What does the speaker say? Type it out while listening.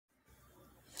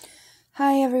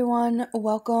Hi everyone,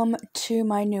 welcome to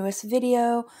my newest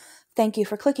video. Thank you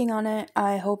for clicking on it.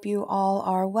 I hope you all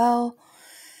are well.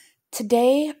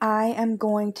 Today I am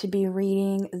going to be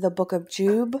reading the book of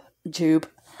Jude.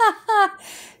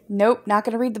 Nope, not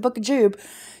going to read the book of Jude.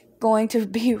 Going to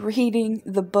be reading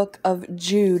the book of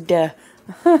Jude.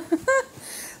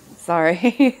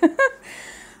 Sorry.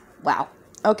 Wow.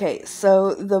 Okay,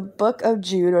 so the book of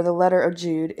Jude, or the letter of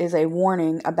Jude, is a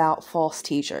warning about false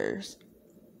teachers.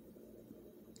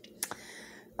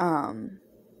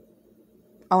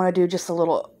 I want to do just a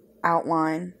little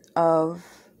outline of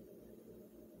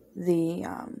the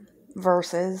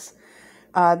verses.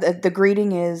 The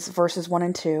greeting is verses 1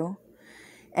 and 2.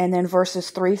 And then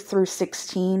verses 3 through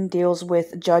 16 deals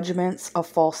with judgments of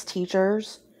false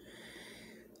teachers.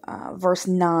 Verse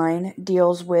 9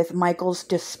 deals with Michael's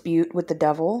dispute with the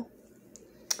devil.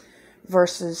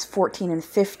 Verses 14 and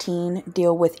 15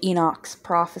 deal with Enoch's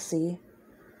prophecy.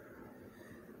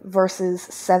 Verses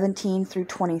 17 through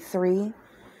 23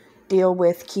 deal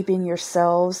with keeping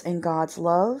yourselves in God's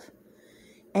love.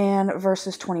 And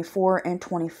verses 24 and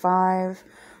 25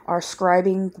 are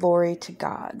ascribing glory to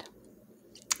God.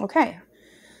 Okay,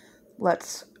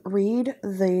 let's read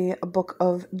the book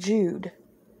of Jude.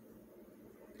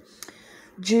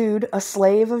 Jude, a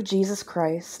slave of Jesus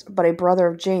Christ, but a brother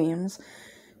of James,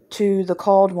 to the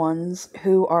called ones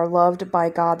who are loved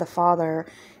by God the Father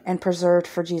and preserved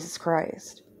for Jesus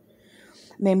Christ.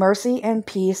 May mercy and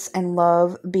peace and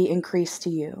love be increased to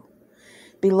you.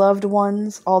 Beloved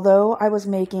ones, although I was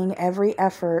making every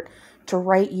effort to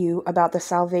write you about the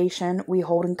salvation we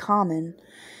hold in common,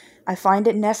 I find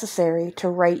it necessary to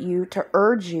write you to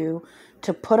urge you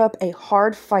to put up a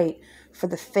hard fight for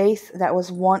the faith that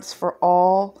was once for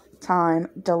all time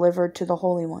delivered to the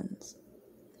holy ones.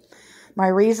 My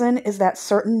reason is that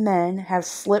certain men have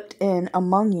slipped in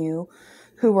among you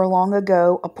who were long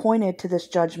ago appointed to this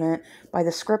judgment by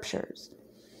the Scriptures.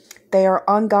 They are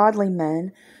ungodly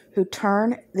men who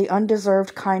turn the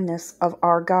undeserved kindness of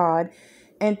our God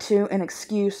into an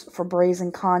excuse for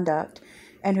brazen conduct,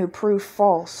 and who prove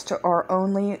false to our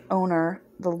only owner,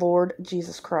 the Lord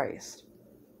Jesus Christ.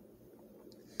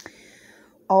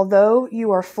 Although you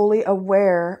are fully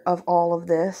aware of all of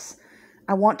this,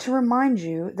 I want to remind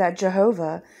you that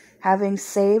Jehovah, having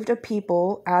saved a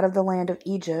people out of the land of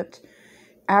Egypt,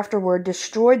 afterward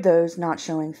destroyed those not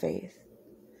showing faith.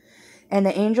 And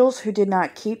the angels who did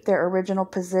not keep their original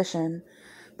position,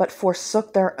 but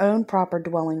forsook their own proper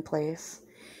dwelling place,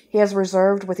 he has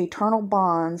reserved with eternal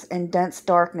bonds in dense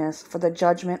darkness for the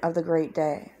judgment of the great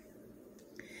day.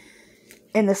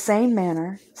 In the same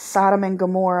manner, Sodom and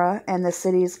Gomorrah and the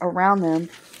cities around them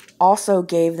also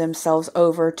gave themselves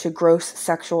over to gross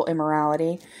sexual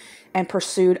immorality and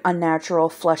pursued unnatural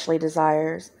fleshly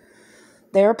desires.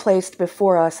 They are placed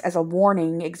before us as a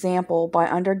warning example by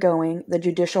undergoing the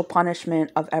judicial punishment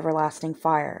of everlasting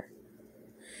fire.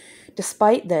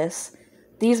 Despite this,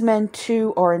 these men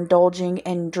too are indulging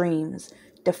in dreams,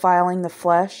 defiling the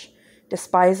flesh,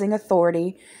 despising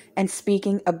authority, and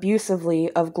speaking abusively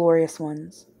of glorious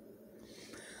ones.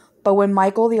 But when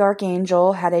Michael the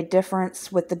archangel had a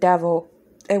difference with the devil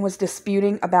and was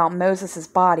disputing about Moses'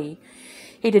 body,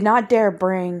 he did not dare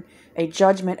bring a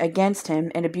judgment against him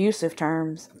in abusive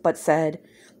terms, but said,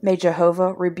 "May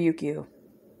Jehovah rebuke you."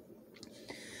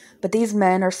 But these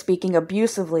men are speaking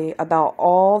abusively about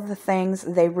all the things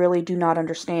they really do not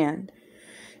understand.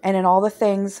 And in all the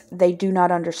things they do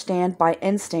not understand by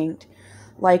instinct,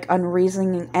 like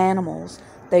unreasoning animals,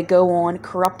 they go on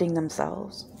corrupting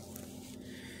themselves.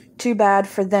 Too bad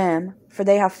for them, for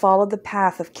they have followed the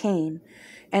path of Cain,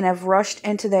 and have rushed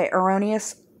into the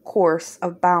erroneous course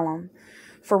of Balaam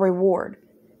for reward,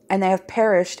 and they have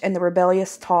perished in the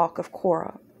rebellious talk of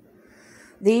Korah.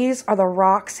 These are the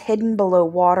rocks hidden below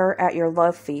water at your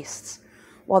love feasts,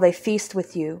 while they feast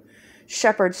with you,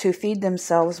 shepherds who feed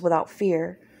themselves without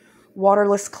fear,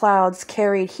 waterless clouds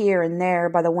carried here and there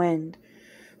by the wind,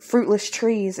 fruitless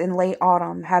trees in late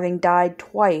autumn, having died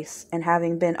twice and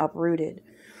having been uprooted,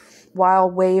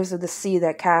 wild waves of the sea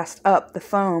that cast up the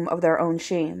foam of their own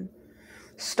shame,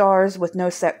 stars with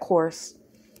no set course,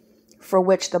 for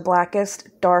which the blackest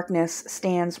darkness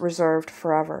stands reserved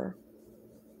forever.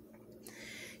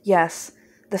 Yes,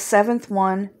 the seventh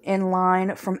one in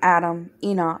line from Adam,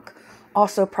 Enoch,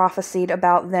 also prophesied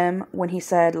about them when he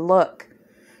said, "Look,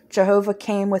 Jehovah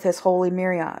came with his holy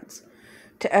myriads,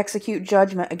 to execute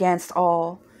judgment against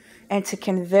all, and to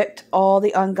convict all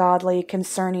the ungodly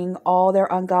concerning all their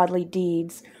ungodly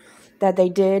deeds that they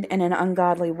did in an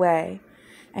ungodly way,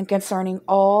 and concerning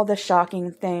all the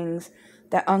shocking things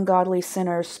that ungodly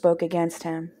sinners spoke against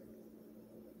him."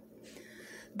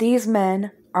 These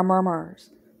men are murmurers,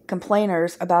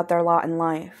 complainers about their lot in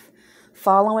life,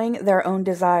 following their own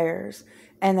desires,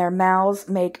 and their mouths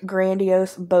make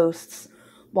grandiose boasts,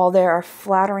 while they are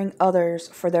flattering others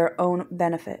for their own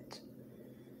benefit.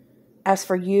 As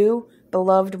for you,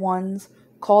 beloved ones,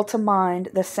 call to mind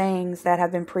the sayings that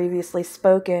have been previously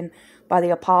spoken by the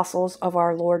apostles of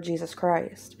our Lord Jesus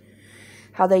Christ,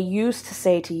 how they used to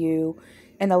say to you,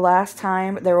 in the last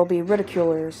time there will be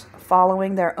ridiculers,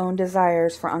 following their own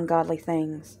desires for ungodly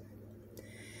things.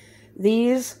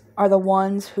 These are the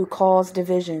ones who cause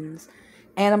divisions,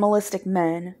 animalistic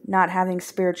men, not having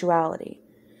spirituality.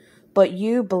 But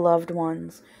you, beloved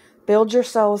ones, build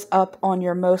yourselves up on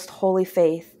your most holy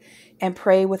faith and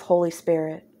pray with Holy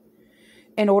Spirit,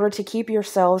 in order to keep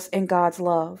yourselves in God's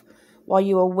love, while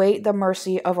you await the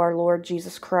mercy of our Lord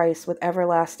Jesus Christ with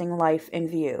everlasting life in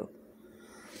view.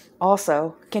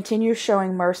 Also, continue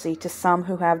showing mercy to some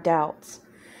who have doubts.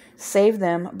 Save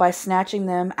them by snatching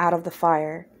them out of the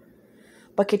fire.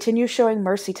 But continue showing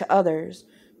mercy to others,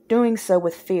 doing so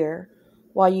with fear,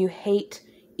 while you hate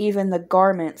even the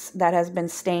garments that has been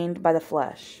stained by the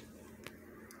flesh.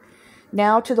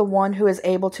 Now to the one who is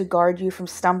able to guard you from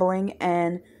stumbling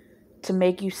and to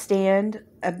make you stand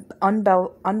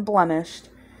unblemished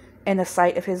in the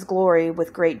sight of his glory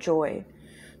with great joy.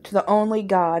 To the only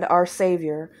God, our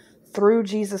Savior, through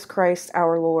Jesus Christ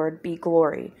our Lord, be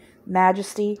glory,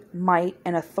 majesty, might,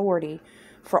 and authority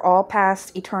for all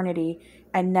past eternity,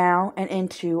 and now and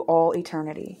into all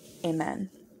eternity. Amen.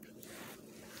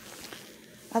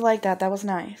 I like that. That was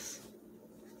nice.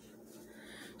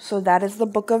 So that is the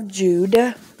book of Jude.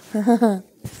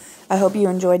 I hope you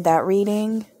enjoyed that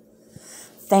reading.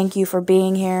 Thank you for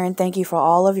being here, and thank you for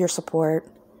all of your support.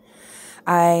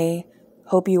 I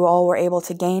hope you all were able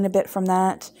to gain a bit from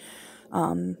that.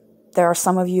 There are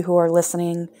some of you who are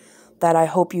listening that I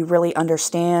hope you really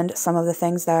understand some of the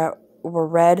things that were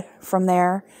read from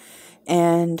there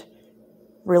and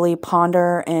really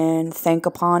ponder and think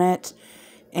upon it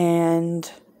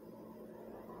and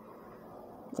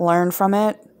learn from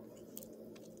it.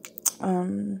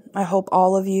 I hope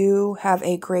all of you have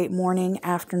a great morning,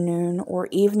 afternoon, or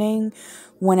evening,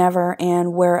 whenever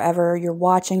and wherever you're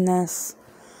watching this.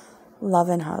 Love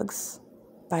and hugs.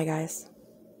 Bye, guys.